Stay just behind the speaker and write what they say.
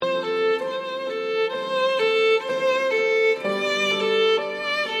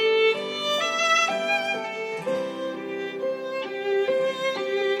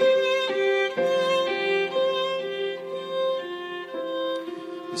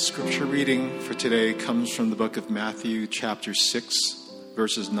Scripture reading for today comes from the book of Matthew, chapter 6,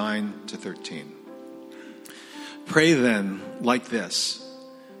 verses 9 to 13. Pray then like this: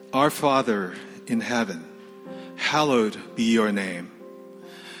 Our Father in heaven, hallowed be your name.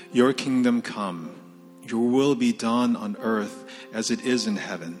 Your kingdom come, your will be done on earth as it is in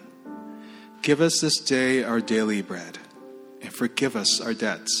heaven. Give us this day our daily bread, and forgive us our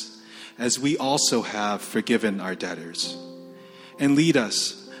debts, as we also have forgiven our debtors. And lead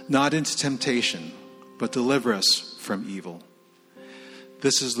us not into temptation, but deliver us from evil.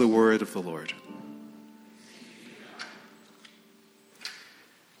 This is the word of the Lord.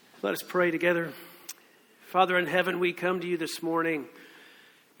 Let us pray together. Father in heaven, we come to you this morning,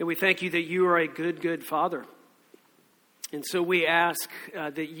 and we thank you that you are a good, good Father. And so we ask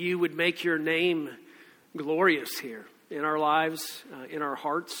that you would make your name glorious here in our lives, in our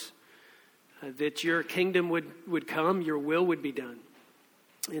hearts, that your kingdom would come, your will would be done,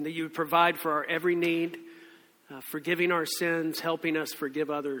 and that you would provide for our every need, forgiving our sins, helping us forgive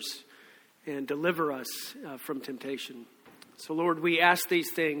others, and deliver us from temptation. So, Lord, we ask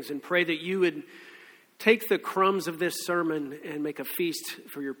these things and pray that you would take the crumbs of this sermon and make a feast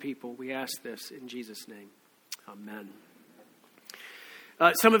for your people. We ask this in Jesus' name. Amen.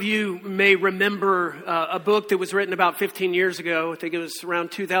 Some of you may remember a book that was written about 15 years ago. I think it was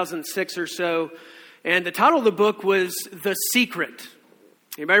around 2006 or so. And the title of the book was The Secret.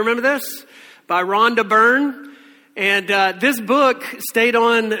 Anybody remember this? By Rhonda Byrne. And this book stayed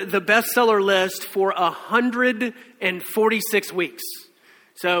on the bestseller list for 146 weeks.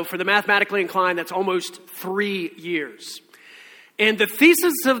 So for the mathematically inclined, that's almost 3 years. And the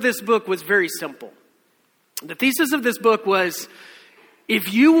thesis of this book was very simple. The thesis of this book was,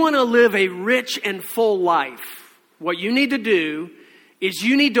 if you want to live a rich and full life, what you need to do is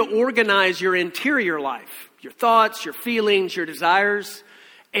you need to organize your interior life, your thoughts, your feelings, your desires,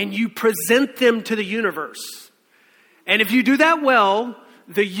 and you present them to the universe. And if you do that well,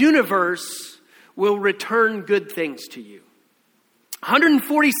 the universe will return good things to you.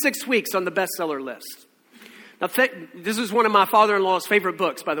 146 weeks on the bestseller list. Now, this is one of my father-in-law's favorite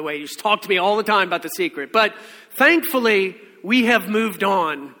books, by the way. He used to talk to me all the time about The Secret. But thankfully, we have moved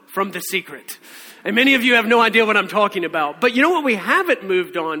on from The Secret. And many of you have no idea what I'm talking about. But you know what we haven't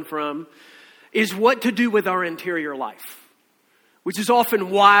moved on from is what to do with our interior life, which is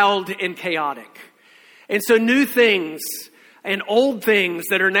often wild and chaotic. And so new things and old things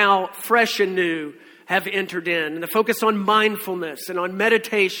that are now fresh and new have entered in. And the focus on mindfulness and on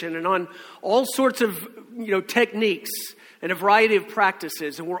meditation and on all sorts of techniques and a variety of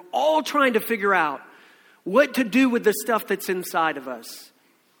practices. And we're all trying to figure out what to do with the stuff that's inside of us.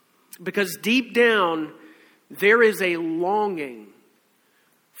 Because deep down, there is a longing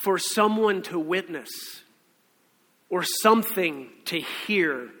for someone to witness or something to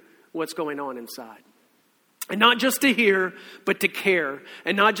hear what's going on inside. And not just to hear, but to care.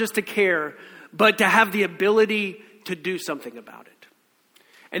 And not just to care, but to have the ability to do something about it.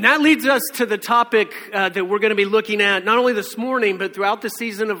 And that leads us to the topic that we're going to be looking at, not only this morning, but throughout the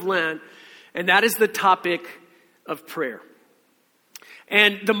season of Lent. And that is the topic of prayer.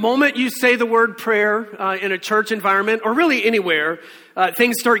 And the moment you say the word prayer in a church environment, or really anywhere,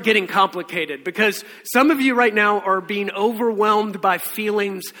 things start getting complicated. Because some of you right now are being overwhelmed by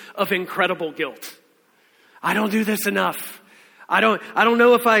feelings of incredible guilt. I don't do this enough. I don't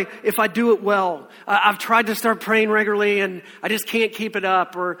know if I do it well. I've tried to start praying regularly and I just can't keep it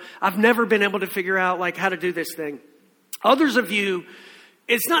up. Or I've never been able to figure out how to do this thing. Others of you,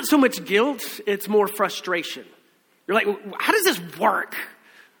 it's not so much guilt, it's more frustration. You're like, how does this work?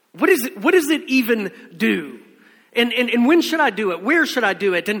 What does it even do? And when should I do it? Where should I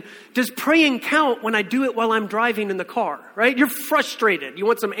do it? And does praying count when I do it while I'm driving in the car, right? You're frustrated. You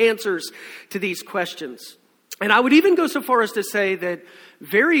want some answers to these questions. And I would even go so far as to say that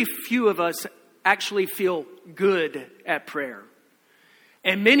very few of us actually feel good at prayer.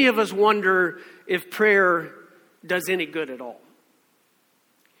 And many of us wonder if prayer does any good at all.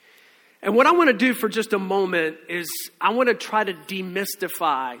 And what I want to do for just a moment is I want to try to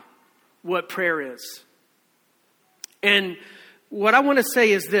demystify what prayer is. And what I want to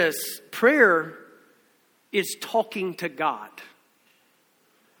say is this: prayer is talking to God.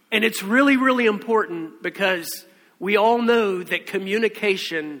 And it's really, really important because we all know that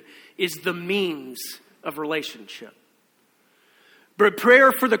communication is the means of relationship. But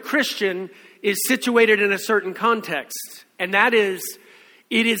prayer for the Christian is situated in a certain context. And that is,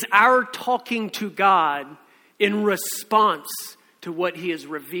 it is our talking to God in response to what he has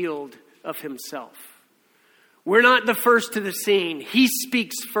revealed of himself. We're not the first to the scene. He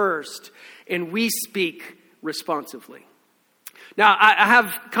speaks first, and we speak responsively. Now, I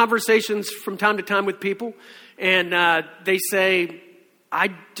have conversations from time to time with people, and they say,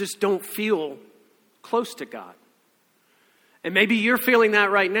 I just don't feel close to God. And maybe you're feeling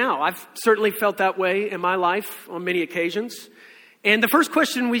that right now. I've certainly felt that way in my life on many occasions. And the first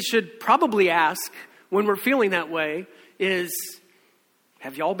question we should probably ask when we're feeling that way is,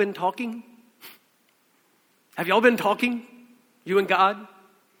 have y'all been talking? Have y'all been talking, you and God?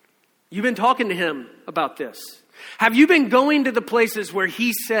 You've been talking to him about this. Have you been going to the places where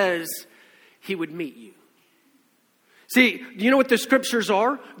he says he would meet you? See, do you know what the scriptures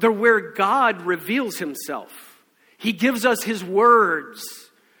are? They're where God reveals himself. He gives us his words.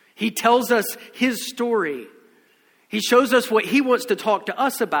 He tells us his story. He shows us what he wants to talk to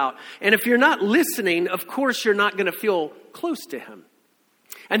us about. And if you're not listening, of course, you're not going to feel close to him.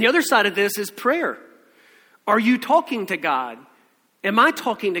 And the other side of this is prayer. Are you talking to God? Am I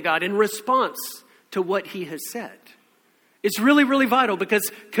talking to God in response to what he has said? It's really, really vital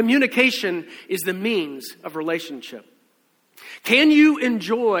because communication is the means of relationship. Can you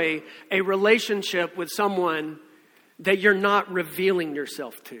enjoy a relationship with someone that you're not revealing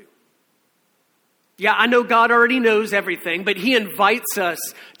yourself to? Yeah, I know God already knows everything, but he invites us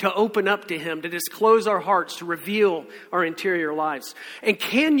to open up to him, to disclose our hearts, to reveal our interior lives. And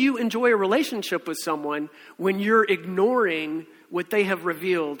can you enjoy a relationship with someone when you're ignoring what they have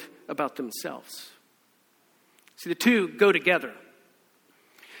revealed about themselves? See, the two go together.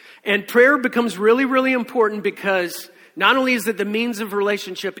 And prayer becomes really, really important because not only is it the means of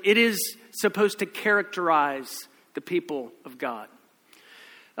relationship, it is supposed to characterize the people of God.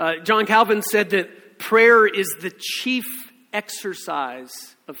 John Calvin said that prayer is the chief exercise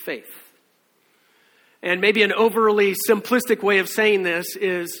of faith. And maybe an overly simplistic way of saying this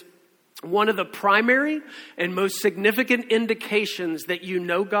is one of the primary and most significant indications that you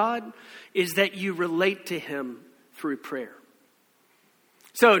know God is that you relate to him through prayer.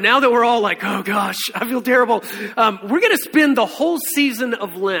 So now that we're all like, oh gosh, I feel terrible. We're going to spend the whole season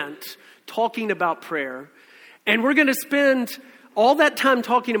of Lent talking about prayer. And we're going to spend all that time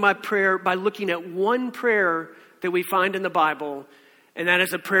talking about prayer by looking at one prayer that we find in the Bible. And that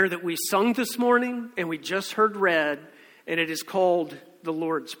is a prayer that we sung this morning and we just heard read. And it is called the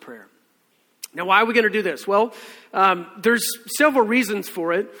Lord's Prayer. Now, why are we going to do this? Well, there's several reasons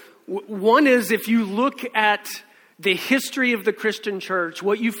for it. One is if you look at the history of the Christian church,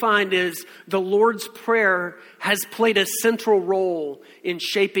 what you find is the Lord's Prayer has played a central role in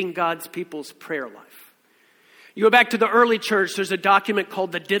shaping God's people's prayer life. You go back to the early church, there's a document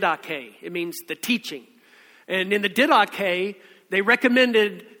called the Didache. It means the teaching. And in the Didache, they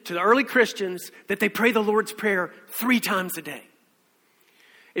recommended to the early Christians that they pray the Lord's Prayer 3 times a day.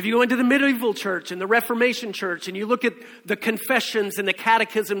 If you go into the medieval church and the Reformation church and you look at the confessions and the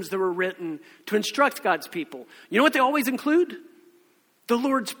catechisms that were written to instruct God's people, you know what they always include? The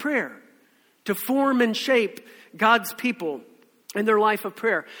Lord's Prayer to form and shape God's people and their life of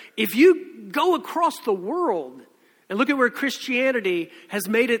prayer. If you go across the world and look at where Christianity has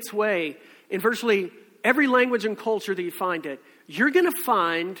made its way in virtually every language and culture that you find it, you're going to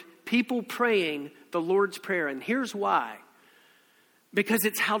find people praying the Lord's Prayer. And here's why. Because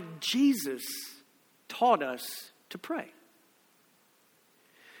it's how Jesus taught us to pray.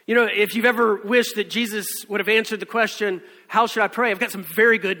 You know, if you've ever wished that Jesus would have answered the question, how should I pray? I've got some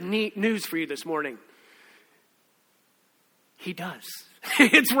very good news for you this morning. He does.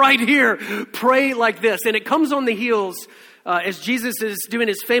 It's right here. Pray like this. And it comes on the heels as Jesus is doing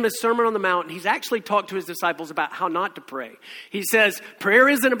his famous Sermon on the Mount. He's actually talked to his disciples about how not to pray. He says, prayer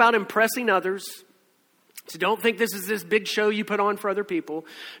isn't about impressing others. So don't think this is this big show you put on for other people.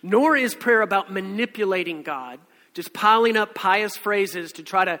 Nor is prayer about manipulating God, just piling up pious phrases to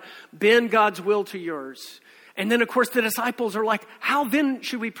try to bend God's will to yours. And then, of course, the disciples are like, how then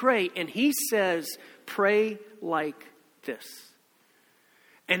should we pray? And he says, pray like this.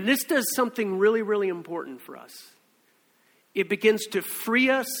 And this does something really, really important for us. It begins to free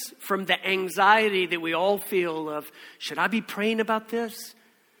us from the anxiety that we all feel of, should I be praying about this?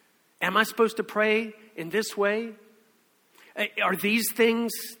 Am I supposed to pray in this way? Are these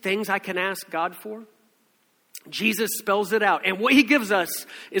things I can ask God for? Jesus spells it out. And what he gives us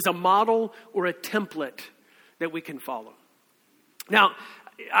is a model or a template that we can follow. Now,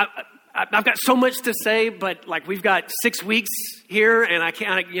 I've got so much to say, but like we've got 6 weeks here and I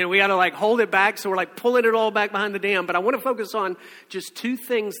can't, we got to like hold it back. So we're like pulling it all back behind the dam. But I want to focus on just 2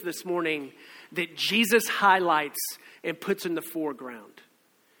 things this morning that Jesus highlights and puts in the foreground.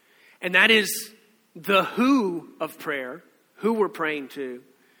 And that is the who of prayer, who we're praying to,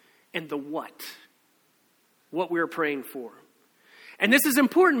 and the what we're praying for. And this is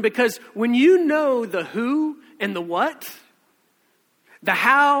important because when you know the who and the what, The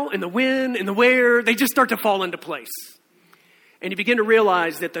how and the when and the where, they just start to fall into place. And you begin to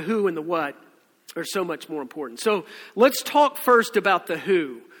realize that the who and the what are so much more important. So let's talk first about the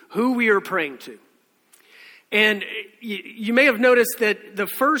who we are praying to. And you may have noticed that the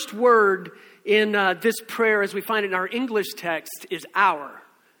first word in this prayer, as we find it in our English text, is our.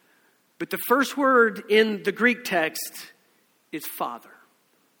 But the first word in the Greek text is Father.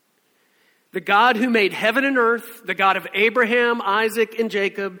 The God who made heaven and earth, the God of Abraham, Isaac, and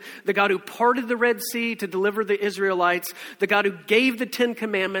Jacob, the God who parted the Red Sea to deliver the Israelites, the God who gave the Ten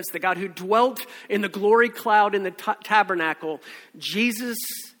Commandments, the God who dwelt in the glory cloud in the tabernacle, Jesus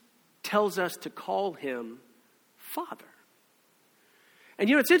tells us to call him Father. And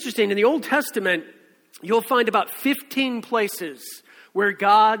you know, it's interesting. In the Old Testament, you'll find about 15 places where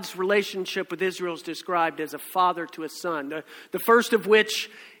God's relationship with Israel is described as a father to a son. The first of which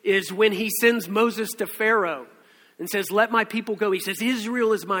is when he sends Moses to Pharaoh and says, let my people go. He says,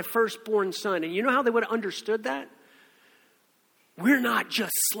 Israel is my firstborn son. And you know how they would have understood that? We're not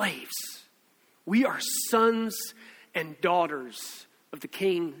just slaves. We are sons and daughters of the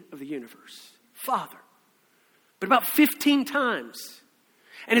King of the universe, Father. But about 15 times.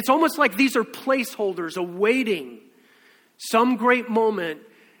 And it's almost like these are placeholders awaiting some great moment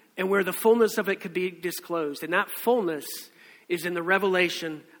and where the fullness of it could be disclosed. And that fullness is in the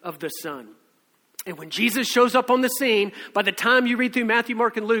revelation of the Son. And when Jesus shows up on the scene, by the time you read through Matthew,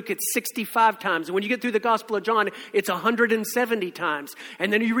 Mark, and Luke, it's 65 times. And when you get through the Gospel of John, it's 170 times.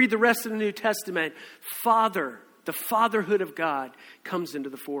 And then you read the rest of the New Testament, Father, the fatherhood of God comes into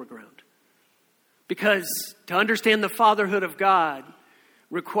the foreground. Because to understand the fatherhood of God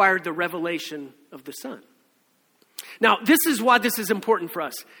required the revelation of the Son. Now, this is why this is important for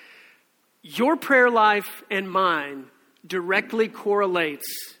us. Your prayer life and mine directly correlates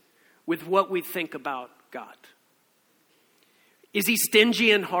with what we think about God. Is he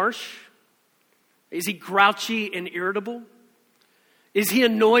stingy and harsh? Is he grouchy and irritable? Is he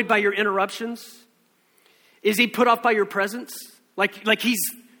annoyed by your interruptions? Is he put off by your presence? Like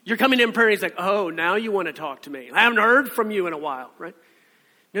you're coming in prayer and he's like, oh, now you want to talk to me. I haven't heard from you in a while, right?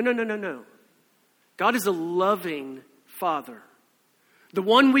 No. God is a loving Father. The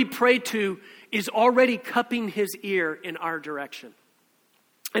one we pray to is already cupping his ear in our direction.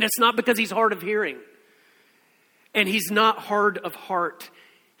 And it's not because he's hard of hearing. And he's not hard of heart.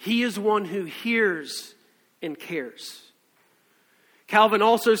 He is one who hears and cares. Calvin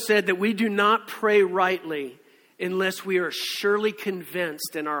also said that we do not pray rightly unless we are surely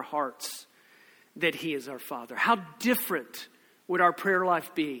convinced in our hearts that he is our Father. How different would our prayer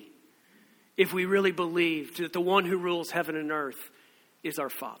life be if we really believed that the one who rules heaven and earth is our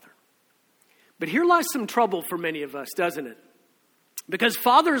Father? But here lies some trouble for many of us, doesn't it? Because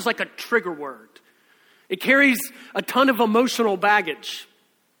Father is like a trigger word. It carries a ton of emotional baggage.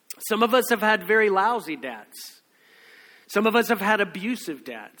 Some of us have had very lousy dads. Some of us have had abusive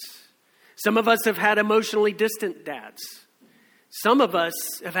dads. Some of us have had emotionally distant dads. Some of us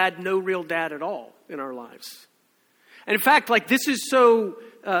have had no real dad at all in our lives. And in fact, this is so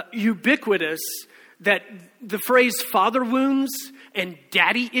ubiquitous that the phrase father wounds and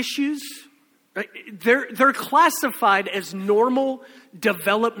daddy issues, right, they're classified as normal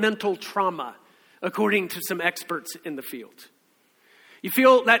developmental trauma, according to some experts in the field. You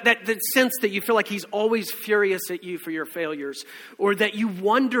feel that sense that you feel like he's always furious at you for your failures, or that you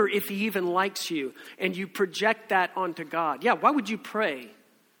wonder if he even likes you, and you project that onto God. Yeah, why would you pray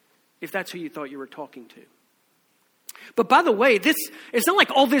if that's who you thought you were talking to? But by the way, it's not like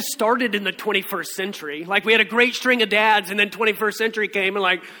all this started in the 21st century. Like we had a great string of dads and then 21st century came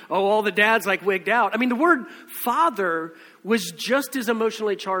and all the dads wigged out. I mean, the word father was just as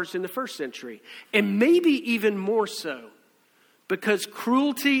emotionally charged in the first century. And maybe even more so because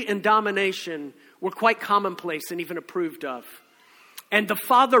cruelty and domination were quite commonplace and even approved of. And the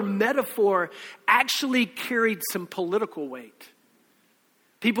father metaphor actually carried some political weight.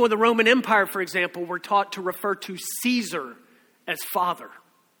 People in the Roman Empire, for example, were taught to refer to Caesar as father,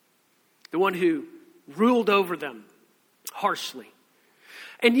 the one who ruled over them harshly.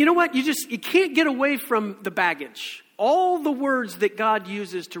 And you know what? You can't get away from the baggage. All the words that God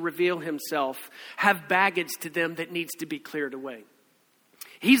uses to reveal himself have baggage to them that needs to be cleared away.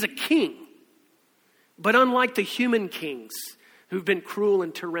 He's a king, but unlike the human kings who've been cruel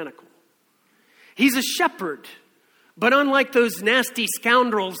and tyrannical. He's a shepherd, but unlike those nasty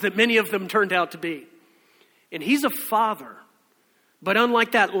scoundrels that many of them turned out to be. And he's a father, but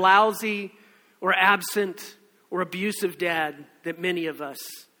unlike that lousy or absent or abusive dad that many of us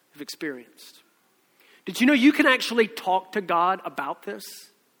have experienced. Did you know you can actually talk to God about this?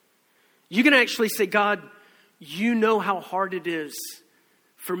 You can actually say, God, you know how hard it is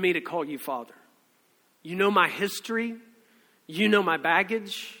for me to call you Father. You know my history. You know my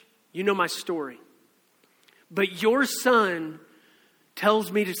baggage. You know my story. But your Son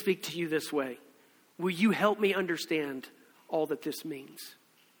tells me to speak to you this way. Will you help me understand all that this means?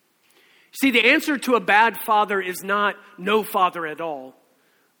 See, the answer to a bad father is not no father at all,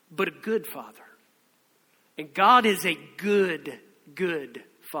 but a good father. And God is a good, good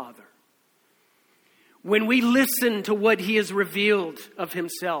Father. When we listen to what he has revealed of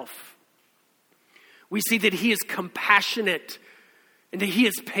himself, we see that he is compassionate and that he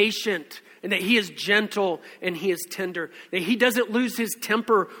is patient and that he is gentle and he is tender. That he doesn't lose his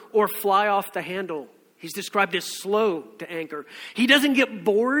temper or fly off the handle. He's described as slow to anger. He doesn't get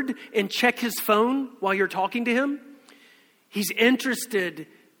bored and check his phone while you're talking to him. He's interested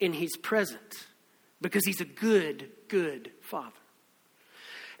and he's present because he's a good, good Father.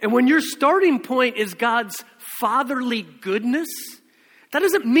 And when your starting point is God's fatherly goodness, that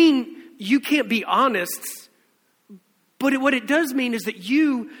doesn't mean you can't be honest. But what it does mean is that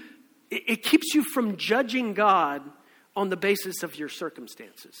it keeps you from judging God on the basis of your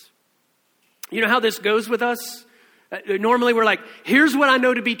circumstances. You know how this goes with us? Normally we're like, here's what I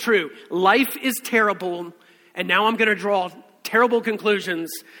know to be true. Life is terrible, and now I'm going to draw terrible conclusions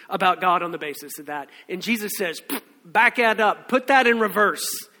about God on the basis of that. And Jesus says, back that up, put that in reverse.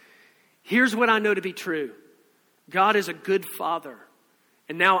 Here's what I know to be true. God is a good Father.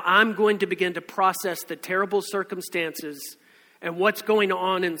 And now I'm going to begin to process the terrible circumstances and what's going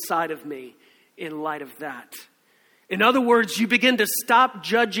on inside of me in light of that. In other words, you begin to stop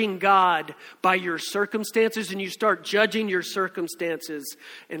judging God by your circumstances and you start judging your circumstances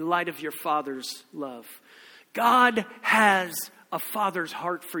in light of your Father's love. God has a Father's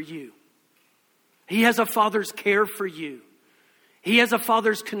heart for you. He has a Father's care for you. He has a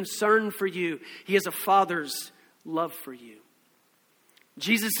Father's concern for you. He has a Father's love for you.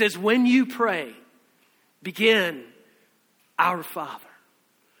 Jesus says, when you pray, begin, our Father.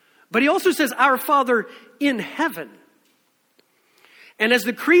 But he also says, our Father in heaven. And as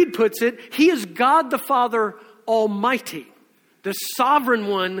the Creed puts it, he is God the Father Almighty, the sovereign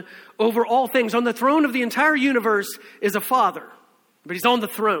one over all things. On the throne of the entire universe is a Father, but he's on the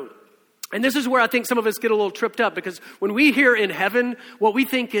throne. And this is where I think some of us get a little tripped up, because when we hear in heaven, what we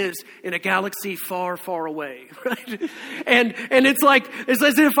think is in a galaxy far, far away, right? And it's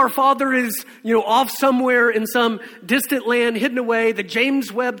as if our Father is, off somewhere in some distant land, hidden away. The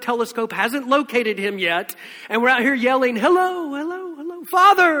James Webb telescope hasn't located him yet. And we're out here yelling, hello, hello, hello,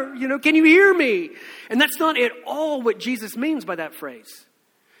 Father, can you hear me? And that's not at all what Jesus means by that phrase.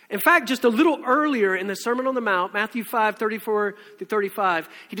 In fact, just a little earlier in the Sermon on the Mount, Matthew 5, 34 to 35,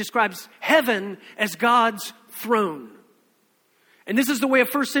 he describes heaven as God's throne. And this is the way a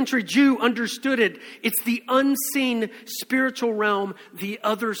first century Jew understood it. It's the unseen spiritual realm, the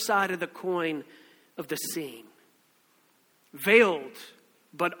other side of the coin of the seen. Veiled,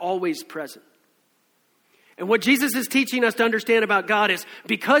 but always present. And what Jesus is teaching us to understand about God is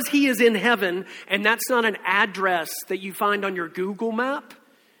because he is in heaven, and that's not an address that you find on your Google map,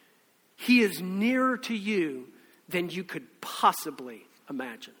 he is nearer to you than you could possibly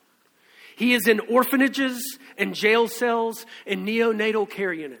imagine. He is in orphanages and jail cells and neonatal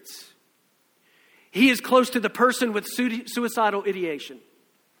care units. He is close to the person with suicidal ideation.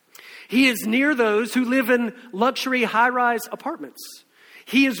 He is near those who live in luxury high-rise apartments.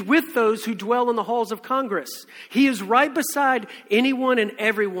 He is with those who dwell in the halls of Congress. He is right beside anyone and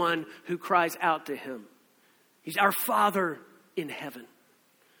everyone who cries out to him. He's our Father in heaven.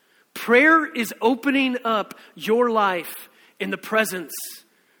 Prayer is opening up your life in the presence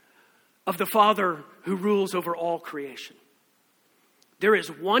of the Father who rules over all creation. There is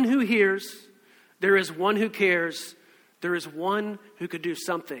one who hears. There is one who cares. There is one who could do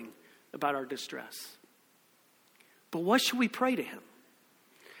something about our distress. But what should we pray to him?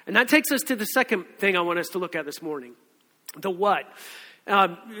 And that takes us to the second thing I want us to look at this morning. The what?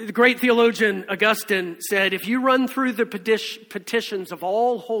 The great theologian Augustine said, if you run through the petitions of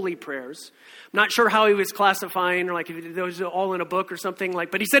all holy prayers, I'm not sure how he was classifying, or if those are all in a book or something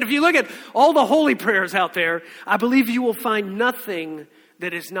but he said, if you look at all the holy prayers out there, I believe you will find nothing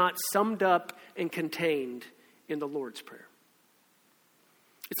that is not summed up and contained in the Lord's Prayer.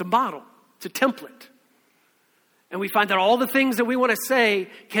 It's a model. It's a template. And we find that all the things that we want to say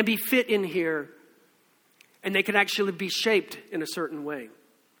can be fit in here, and they can actually be shaped in a certain way.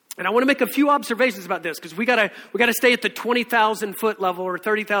 And I want to make a few observations about this, because we gotta stay at the 20,000 foot level or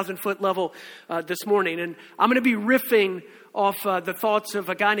 30,000 foot level this morning. And I'm going to be riffing off the thoughts of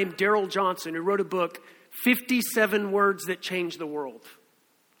a guy named Darrell Johnson, who wrote a book, 57 Words That Change the World.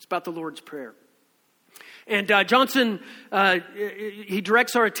 It's about the Lord's Prayer. And Johnson, he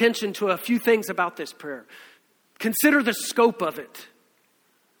directs our attention to a few things about this prayer. Consider the scope of it.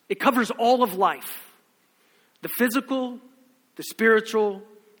 It covers all of life. The physical, the spiritual,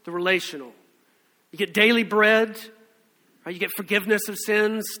 the relational. You get daily bread. Right? You get forgiveness of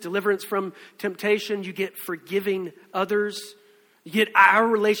sins, deliverance from temptation. You get forgiving others. You get our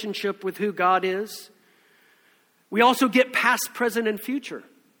relationship with who God is. We also get past, present, and future.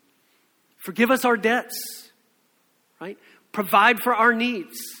 Forgive us our debts. Right? Provide for our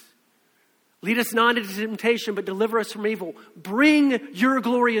needs. Lead us not into temptation, but deliver us from evil. Bring your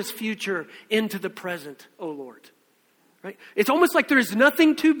glorious future into the present, O Lord. Right? It's almost like there is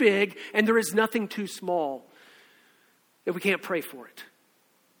nothing too big and there is nothing too small that we can't pray for it.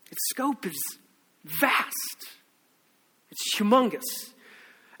 Its scope is vast. It's humongous.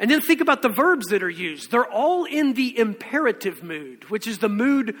 And then think about the verbs that are used. They're all in the imperative mood, which is the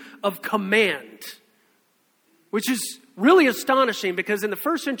mood of command, which is really astonishing because in the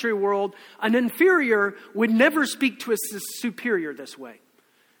first century world, an inferior would never speak to a superior this way.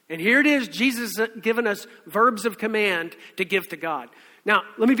 And here it is, Jesus giving us verbs of command to give to God. Now,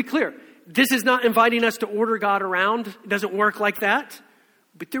 let me be clear. This is not inviting us to order God around. It doesn't work like that.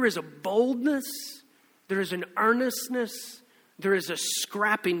 But there is a boldness, there is an earnestness, there is a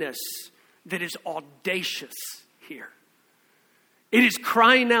scrappiness that is audacious here. It is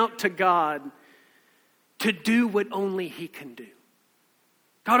crying out to God to do what only He can do.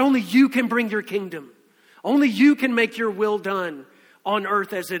 God, only you can bring your kingdom. Only you can make your will done on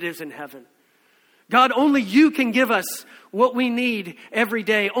earth as it is in heaven. God, only you can give us what we need every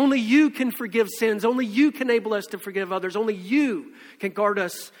day. Only you can forgive sins. Only you can enable us to forgive others. Only you can guard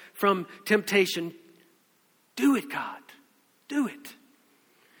us from temptation. Do it, God. Do it.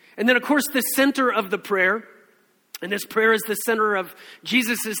 And then, of course, the center of the prayer, and this prayer is the center of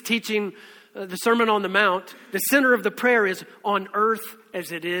Jesus' teaching, the Sermon on the Mount. The center of the prayer is on earth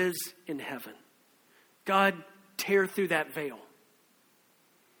as it is in heaven. God, tear through that veil.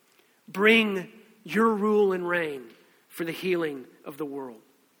 Bring your rule and reign for the healing of the world.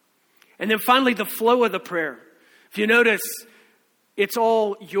 And then finally, the flow of the prayer. If you notice, it's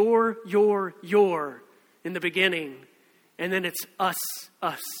all your in the beginning. And then it's us,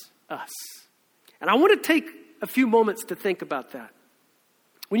 us, us. And I want to take a few moments to think about that.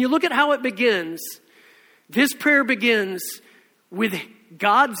 When you look at how it begins, this prayer begins with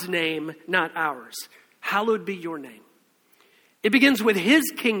God's name, not ours. Hallowed be your name. It begins with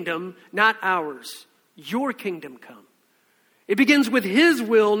His kingdom, not ours. Your kingdom come. It begins with His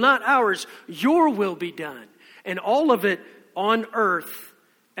will, not ours. Your will be done. And all of it on earth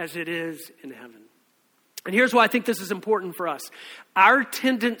as it is in heaven. And here's why I think this is important for us. Our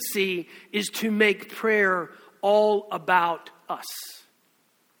tendency is to make prayer all about us.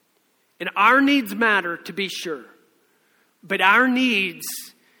 And our needs matter, to be sure. But our needs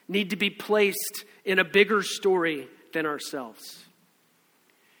need to be placed in a bigger story than ourselves.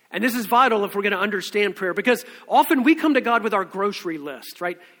 And this is vital if we're going to understand prayer, because often we come to God with our grocery list,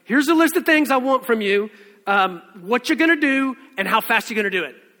 right? Here's a list of things I want from you, what you're going to do, and how fast you're going to do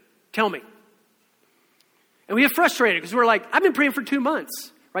it. Tell me. And we get frustrated because we're like, I've been praying for 2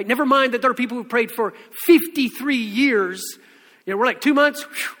 months, right? Never mind that there are people who prayed for 53 years. You know, we're like, 2 months?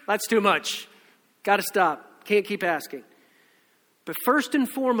 Whew, that's too much. Got to stop. Can't keep asking. But first and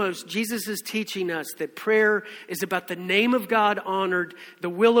foremost, Jesus is teaching us that prayer is about the name of God honored, the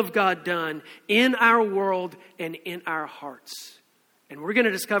will of God done in our world and in our hearts. And we're going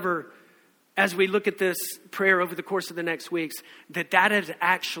to discover, as we look at this prayer over the course of the next weeks, that that is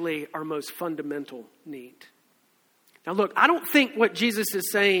actually our most fundamental need. Now look, I don't think what Jesus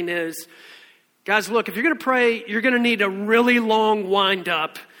is saying is, guys, look, if you're going to pray, you're going to need a really long wind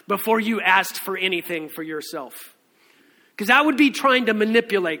up before you ask for anything for yourself. Because that would be trying to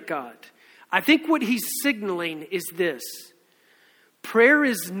manipulate God. I think what he's signaling is this. Prayer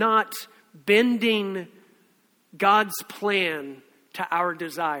is not bending God's plan to our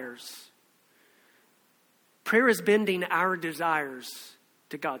desires. Prayer is bending our desires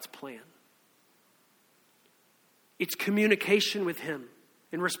to God's plan. It's communication with Him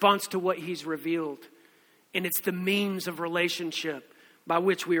in response to what He's revealed. And it's the means of relationship by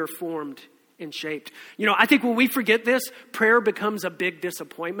which we are formed and shaped. You know, I think when we forget this, prayer becomes a big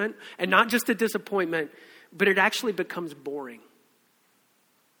disappointment. And not just a disappointment, but it actually becomes boring.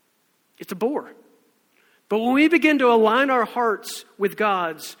 It's a bore. But when we begin to align our hearts with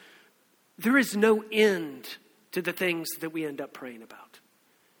God's, there is no end to the things that we end up praying about.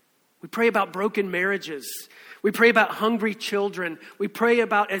 We pray about broken marriages. We pray about hungry children. We pray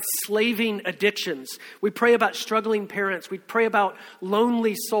about enslaving addictions. We pray about struggling parents. We pray about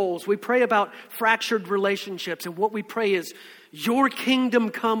lonely souls. We pray about fractured relationships. And what we pray is, your kingdom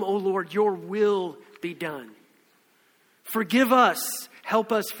come, O Lord, your will be done. Forgive us.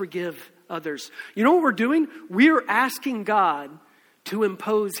 Help us forgive others. You know what we're doing? We're asking God to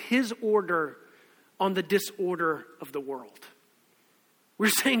impose his order on the disorder of the world. We're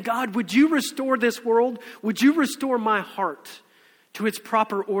saying, God, would you restore this world? Would you restore my heart to its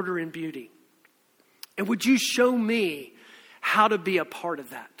proper order and beauty? And would you show me how to be a part of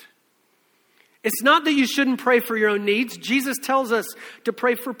that? It's not that you shouldn't pray for your own needs. Jesus tells us to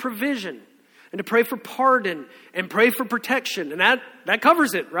pray for provision and to pray for pardon and pray for protection. And that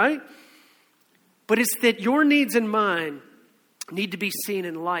covers it, right? But it's that your needs and mine need to be seen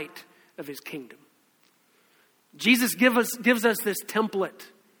in light of his kingdom. Jesus gives us this template.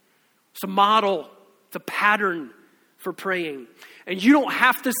 It's a model. It's a pattern for praying. And you don't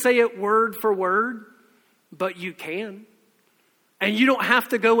have to say it word for word, but you can. And you don't have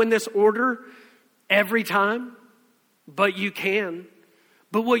to go in this order every time, but you can.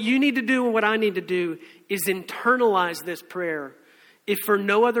 But what you need to do and what I need to do is internalize this prayer, if for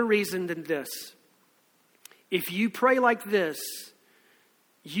no other reason than this. If you pray like this,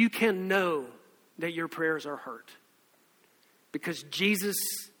 you can know that your prayers are heard, because Jesus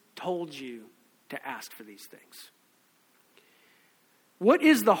told you to ask for these things. What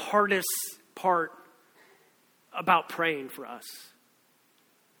is the hardest part about praying for us?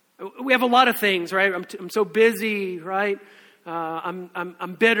 We have a lot of things, right? I'm so busy, right?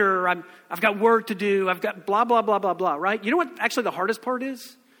 I'm bitter. I've got work to do. I've got blah, blah, blah, blah, blah, right? You know what actually the hardest part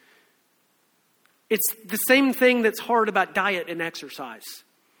is? It's the same thing that's hard about diet and exercise.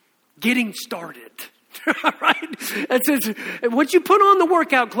 Getting started, right? Once you put on the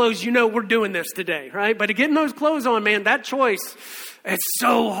workout clothes, you know we're doing this today, right? But getting those clothes on, man, that choice, it's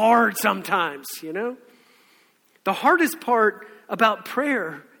so hard sometimes, you know? The hardest part about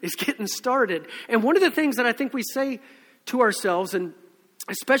prayer is getting started. And one of the things that I think we say to ourselves, and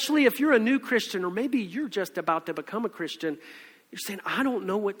especially if you're a new Christian, or maybe you're just about to become a Christian, you're saying, I don't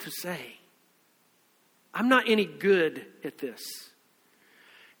know what to say. I'm not any good at this.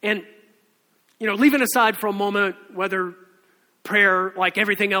 And, you know, leaving aside for a moment whether prayer, like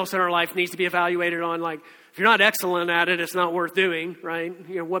everything else in our life, needs to be evaluated on, like, if you're not excellent at it, it's not worth doing, right?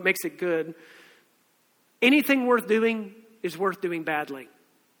 You know, what makes it good? Anything worth doing is worth doing badly.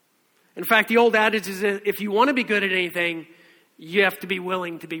 In fact, the old adage is that if you want to be good at anything, you have to be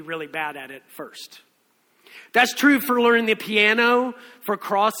willing to be really bad at it first. That's true for learning the piano, for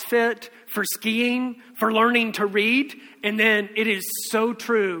CrossFit, for skiing, for learning to read. And then it is so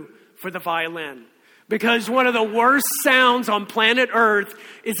true for the violin. Because one of the worst sounds on planet Earth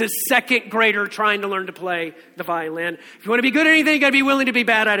is a second grader trying to learn to play the violin. If you want to be good at anything, you got to be willing to be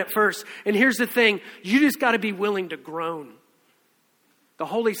bad at it first. And here's the thing, you just got to be willing to groan. The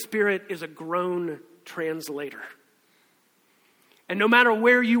Holy Spirit is a groan translator. And no matter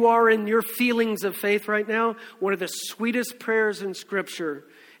where you are in your feelings of faith right now, one of the sweetest prayers in Scripture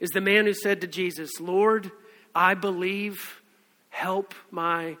is the man who said to Jesus, Lord, I believe, help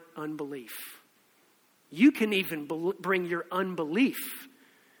my unbelief. You can even bring your unbelief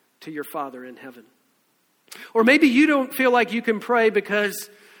to your Father in heaven. Or maybe you don't feel like you can pray because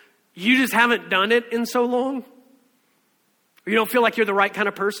you just haven't done it in so long. Or you don't feel like you're the right kind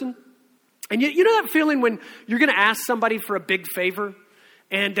of person. And you know that feeling when you're going to ask somebody for a big favor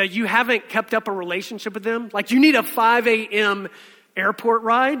and you haven't kept up a relationship with them? Like you need a 5 a.m. airport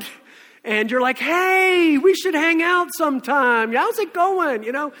ride and you're like, hey, we should hang out sometime. How's it going?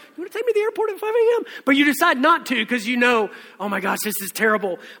 You know, you want to take me to the airport at 5 a.m.? But you decide not to because you know, oh my gosh, this is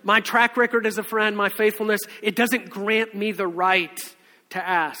terrible. My track record as a friend, my faithfulness, it doesn't grant me the right to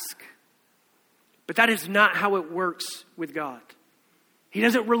ask. But that is not how it works with God. He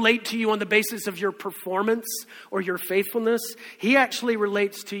doesn't relate to you on the basis of your performance or your faithfulness. He actually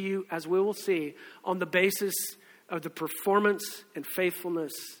relates to you, as we will see, on the basis of the performance and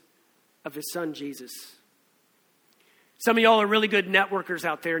faithfulness of his son, Jesus. Some of y'all are really good networkers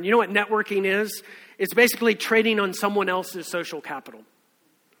out there. And you know what networking is? It's basically trading on someone else's social capital.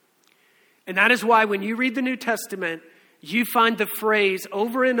 And that is why when you read the New Testament, you find the phrase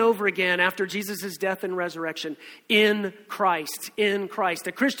over and over again after Jesus' death and resurrection, in Christ, in Christ.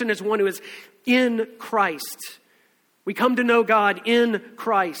 A Christian is one who is in Christ. We come to know God in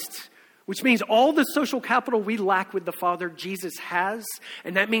Christ, which means all the social capital we lack with the Father, Jesus has.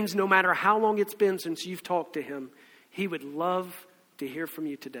 And that means no matter how long it's been since you've talked to him, he would love to hear from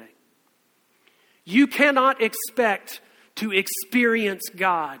you today. You cannot expect to experience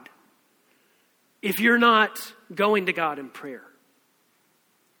God if you're not going to God in prayer.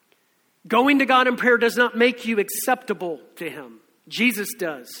 Going to God in prayer does not make you acceptable to Him. Jesus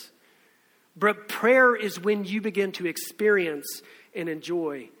does. But prayer is when you begin to experience and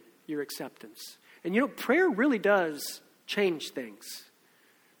enjoy your acceptance. And you know, prayer really does change things.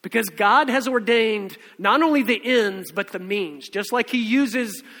 Because God has ordained not only the ends, but the means. Just like He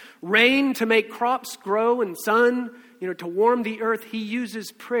uses rain to make crops grow and sun, to warm the earth, He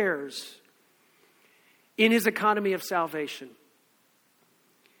uses prayers in His economy of salvation.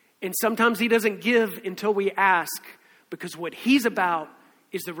 And sometimes He doesn't give until we ask, because what He's about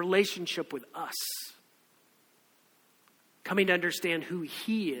is the relationship with us. Coming to understand who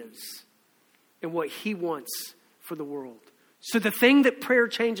He is and what He wants for the world. So the thing that prayer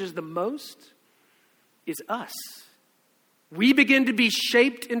changes the most is us. We begin to be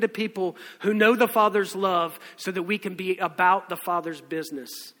shaped into people who know the Father's love so that we can be about the Father's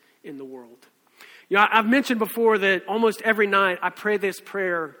business in the world. I've mentioned before that almost every night I pray this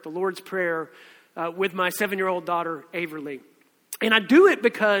prayer, the Lord's Prayer, with my 7-year-old daughter, Averly. And I do it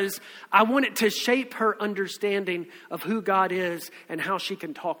because I want it to shape her understanding of who God is and how she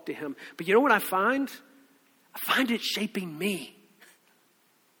can talk to Him. But you know what I find? I find it shaping me.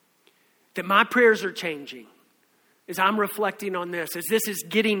 That my prayers are changing as I'm reflecting on this, as this is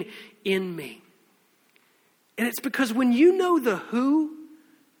getting in me. And it's because when you know the who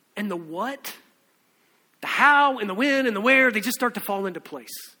and the what, the how and the when and the where, they just start to fall into place.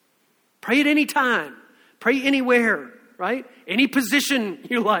 Pray at any time. Pray anywhere, right? Any position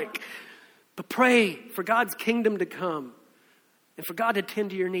you like. But pray for God's kingdom to come and for God to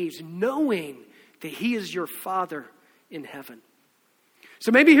tend to your needs, knowing that He is your Father in heaven.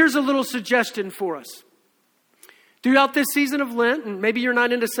 So maybe here's a little suggestion for us. Throughout this season of Lent, and maybe you're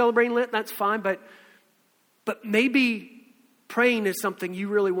not into celebrating Lent, that's fine, but maybe praying is something you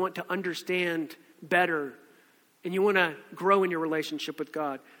really want to understand better and you want to grow in your relationship with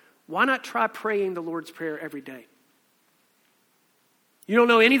God. Why not try praying the Lord's Prayer every day? You don't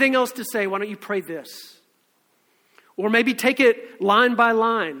know anything else to say, why don't you pray this? Or maybe take it line by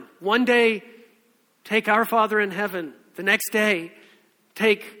line. One day, take Our Father in heaven. The next day,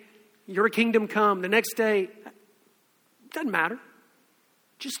 take Your kingdom come. The next day, doesn't matter.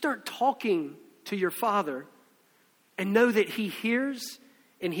 Just start talking to your Father and know that He hears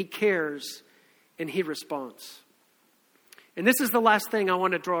and He cares and He responds. And this is the last thing I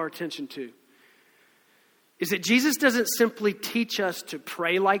want to draw our attention to. Is that Jesus doesn't simply teach us to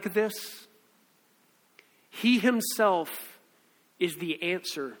pray like this. He Himself is the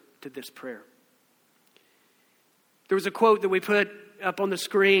answer to this prayer. There was a quote that we put up on the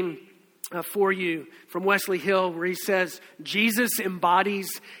screen for you from Wesley Hill where he says, Jesus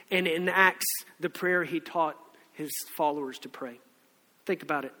embodies and enacts the prayer He taught His followers to pray. Think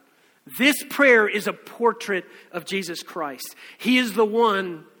about it. This prayer is a portrait of Jesus Christ. He is the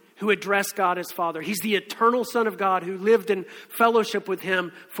one who addressed God as Father. He's the eternal Son of God who lived in fellowship with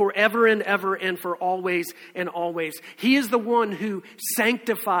Him forever and ever and for always and always. He is the one who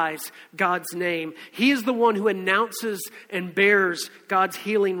sanctifies God's name. He is the one who announces and bears God's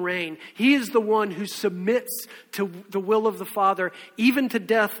healing reign. He is the one who submits to the will of the Father, even to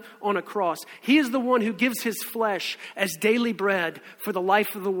death on a cross. He is the one who gives His flesh as daily bread for the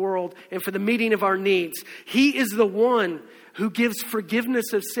life of the world and for the meeting of our needs. He is the one who gives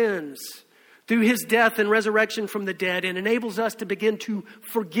forgiveness of sins through His death and resurrection from the dead and enables us to begin to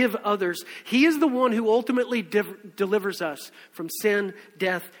forgive others. He is the one who ultimately delivers us from sin,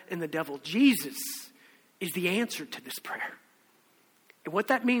 death, and the devil. Jesus is the answer to this prayer. And what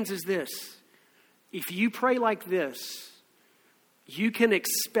that means is this. If you pray like this, you can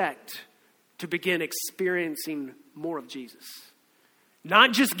expect to begin experiencing more of Jesus.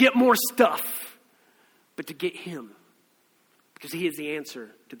 Not just get more stuff, but to get Him. Because He is the answer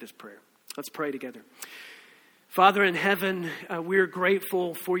to this prayer. Let's pray together. Father in heaven, we're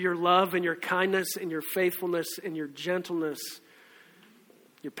grateful for Your love and Your kindness and Your faithfulness and Your gentleness,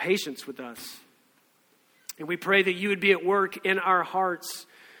 Your patience with us. And we pray that You would be at work in our hearts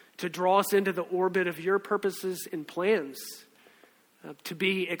to draw us into the orbit of Your purposes and plans, to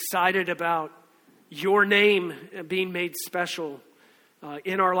be excited about Your name being made special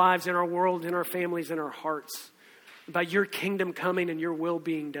in our lives, in our world, in our families, in our hearts. About Your kingdom coming and Your will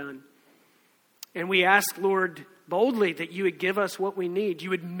being done. And we ask, Lord, boldly that You would give us what we need. You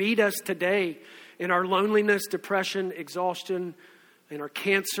would meet us today in our loneliness, depression, exhaustion, in our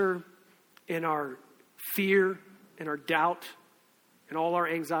cancer, in our fear, in our doubt, and all our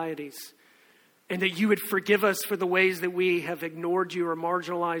anxieties. And that You would forgive us for the ways that we have ignored You or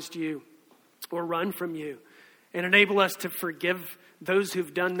marginalized You or run from You. And enable us to forgive those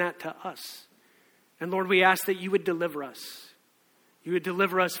who've done that to us. And Lord, we ask that you would deliver us. You would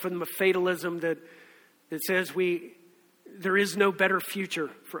deliver us from the fatalism that says there is no better future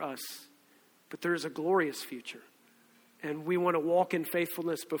for us, but there is a glorious future. And we want to walk in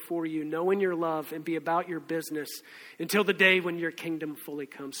faithfulness before you, knowing your love and be about your business until the day when your kingdom fully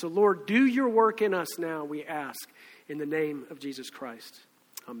comes. So Lord, do your work in us now, we ask, in the name of Jesus Christ.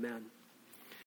 Amen.